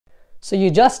So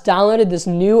you just downloaded this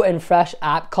new and fresh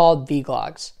app called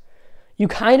vGlogs. You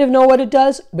kind of know what it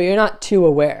does, but you're not too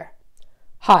aware.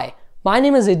 Hi, my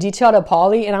name is Aditya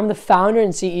Dapali and I'm the founder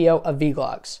and CEO of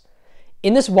vGlogs.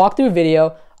 In this walkthrough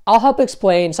video, I'll help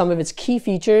explain some of its key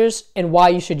features and why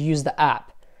you should use the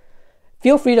app.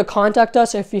 Feel free to contact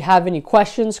us if you have any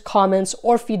questions, comments,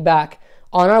 or feedback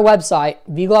on our website,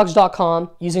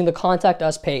 vglogs.com, using the Contact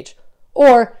Us page,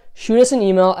 or shoot us an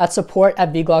email at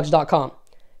support@vglogs.com.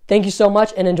 Thank you so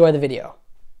much and enjoy the video.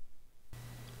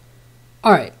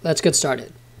 Alright, let's get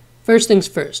started. First things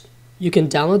first, you can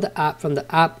download the app from the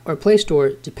App or Play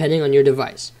Store depending on your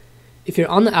device. If you're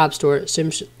on the App Store,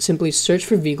 simply search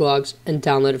for vGlogs and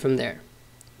download it from there.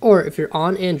 Or if you're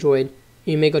on Android,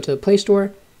 you may go to the Play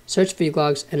Store, search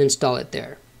vGlogs, and install it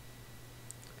there.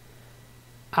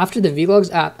 After the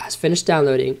vGlogs app has finished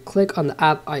downloading, click on the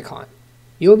app icon.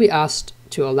 You will be asked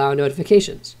to allow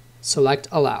notifications. Select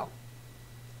Allow.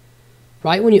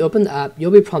 Right when you open the app,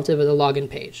 you'll be prompted with a login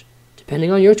page.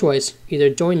 Depending on your choice, either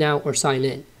join now or sign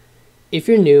in. If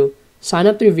you're new, sign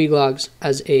up through vGlogs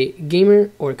as a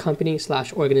gamer or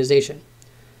company/organization.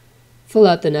 Fill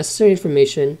out the necessary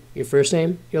information, your first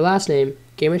name, your last name,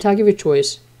 gamer tag of your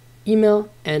choice, email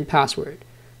and password,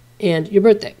 and your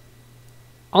birthday.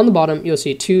 On the bottom, you'll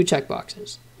see two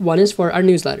checkboxes. One is for our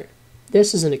newsletter.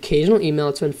 This is an occasional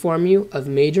email to inform you of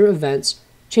major events,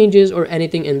 changes, or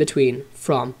anything in between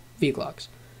from vGlogs.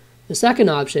 The second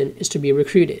option is to be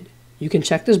recruited. You can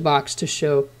check this box to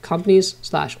show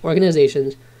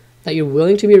companies/organizations that you're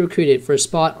willing to be recruited for a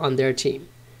spot on their team.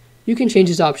 You can change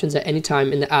these options at any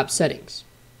time in the app settings.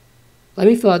 Let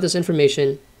me fill out this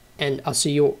information and I'll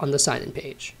see you on the sign-in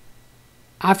page.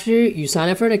 After you sign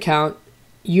up for an account,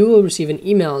 you will receive an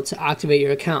email to activate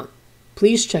your account.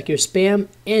 Please check your spam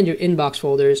and your inbox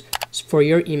folders for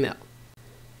your email.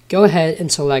 Go ahead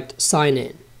and select Sign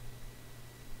In.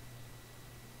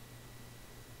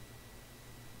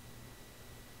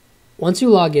 Once you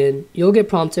log in, you'll get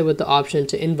prompted with the option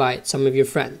to invite some of your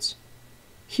friends.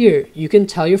 Here, you can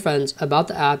tell your friends about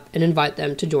the app and invite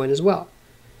them to join as well.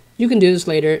 You can do this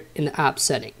later in the app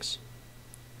settings.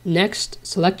 Next,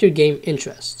 select your game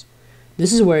interests.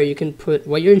 This is where you can put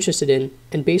what you're interested in,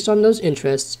 and based on those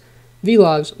interests,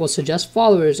 vGlogs will suggest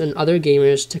followers and other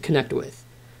gamers to connect with.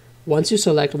 Once you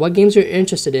select what games you're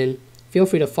interested in, feel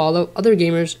free to follow other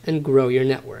gamers and grow your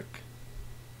network.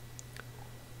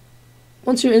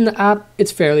 Once you're in the app,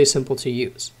 it's fairly simple to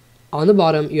use. On the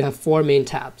bottom, you have four main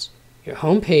tabs: your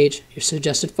home page, your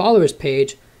suggested followers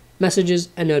page, messages,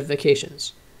 and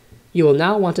notifications. You will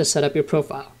now want to set up your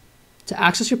profile. To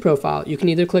access your profile, you can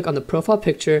either click on the profile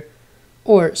picture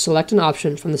or select an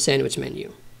option from the sandwich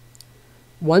menu.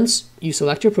 Once you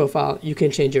select your profile, you can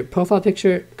change your profile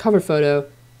picture, cover photo,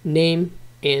 name,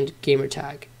 and gamer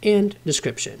tag, and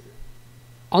description.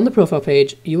 On the profile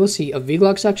page, you will see a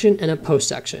vlog section and a post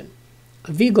section.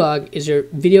 A vlog is your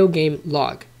video game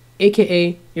log,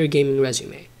 aka your gaming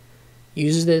resume.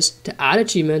 Use this to add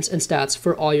achievements and stats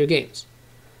for all your games.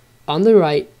 On the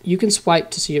right, you can swipe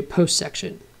to see your post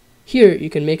section. Here, you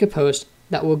can make a post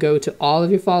that will go to all of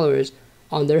your followers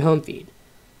on their home feed,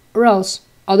 or else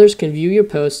others can view your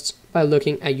posts by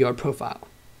looking at your profile.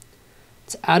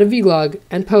 To add a vlog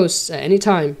and posts at any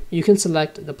time, you can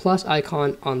select the plus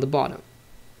icon on the bottom.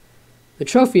 The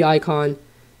trophy icon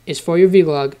is for your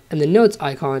vlog and the notes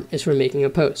icon is for making a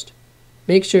post.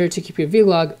 Make sure to keep your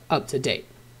vlog up to date.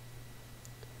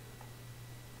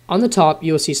 On the top,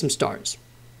 you will see some stars.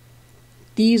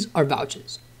 These are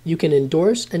vouchers. You can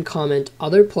endorse and comment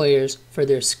other players for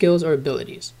their skills or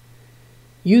abilities.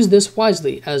 Use this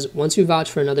wisely, as once you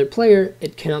vouch for another player,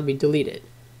 it cannot be deleted,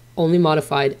 only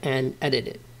modified and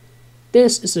edited.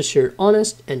 This is to assure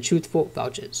honest and truthful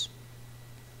vouchers.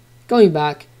 Going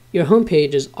back, your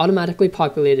homepage is automatically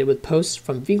populated with posts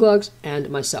from vGlogs and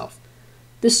myself.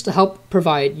 This is to help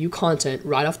provide you content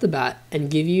right off the bat and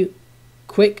give you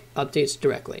quick updates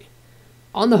directly.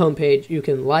 On the homepage, you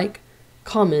can like,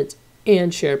 comment,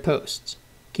 and share posts.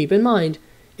 Keep in mind,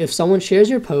 if someone shares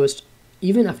your post,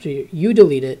 even after you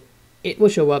delete it, it will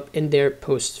show up in their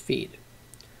post feed.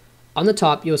 On the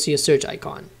top, you'll see a search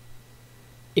icon.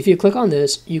 If you click on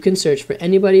this, you can search for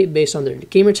anybody based on their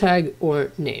gamer tag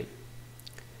or name.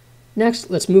 Next,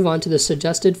 let's move on to the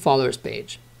suggested followers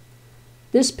page.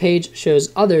 This page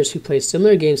shows others who play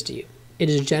similar games to you. It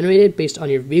is generated based on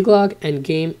your vlog and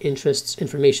game interests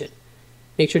information.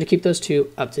 Make sure to keep those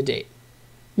two up to date.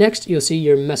 Next, you'll see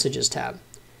your Messages tab.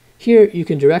 Here, you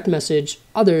can direct message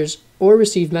others or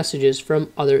receive messages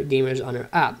from other gamers on our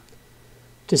app.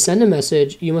 To send a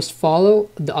message, you must follow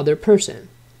the other person,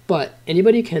 but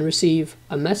anybody can receive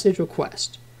a message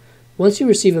request. Once you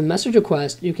receive a message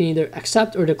request, you can either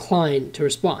accept or decline to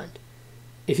respond.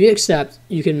 If you accept,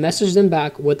 you can message them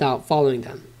back without following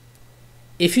them.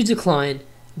 If you decline,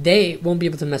 they won't be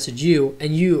able to message you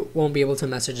and you won't be able to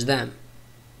message them.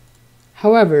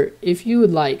 However, if you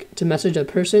would like to message a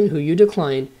person who you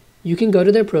declined, you can go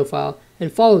to their profile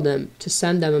and follow them to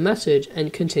send them a message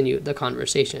and continue the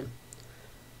conversation.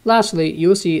 Lastly, you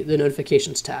will see the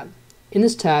Notifications tab. In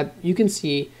this tab, you can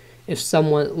see if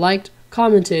someone liked,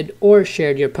 commented, or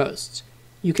shared your posts.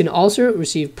 You can also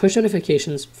receive push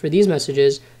notifications for these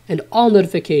messages and all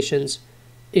notifications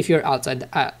if you're outside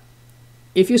the app.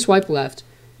 If you swipe left,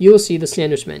 you will see the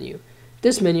Standards menu.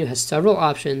 This menu has several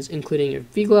options including your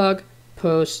vGlog,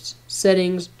 posts,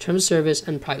 settings, terms of service,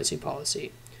 and privacy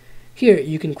policy. Here,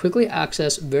 you can quickly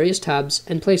access various tabs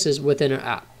and places within our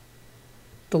app.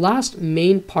 The last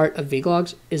main part of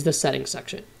vGlogs is the settings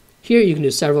section. Here, you can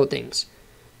do several things.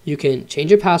 You can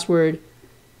change your password,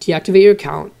 deactivate your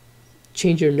account,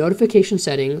 change your notification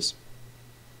settings,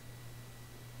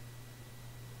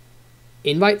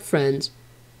 invite friends,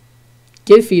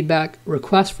 give feedback,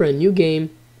 request for a new game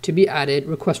to be added,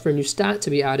 request for a new stat to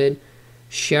be added,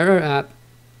 share our app,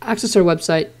 access our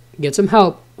website, get some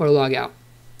help, or log out.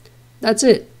 That's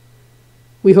it.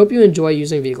 We hope you enjoy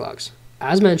using vGlogs.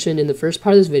 As mentioned in the first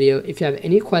part of this video, if you have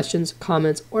any questions,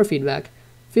 comments, or feedback,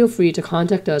 feel free to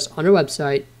contact us on our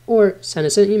website or send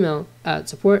us an email at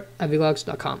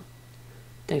support@vglogs.com.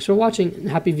 Thanks for watching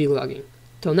and happy vlogging.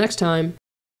 Till next time.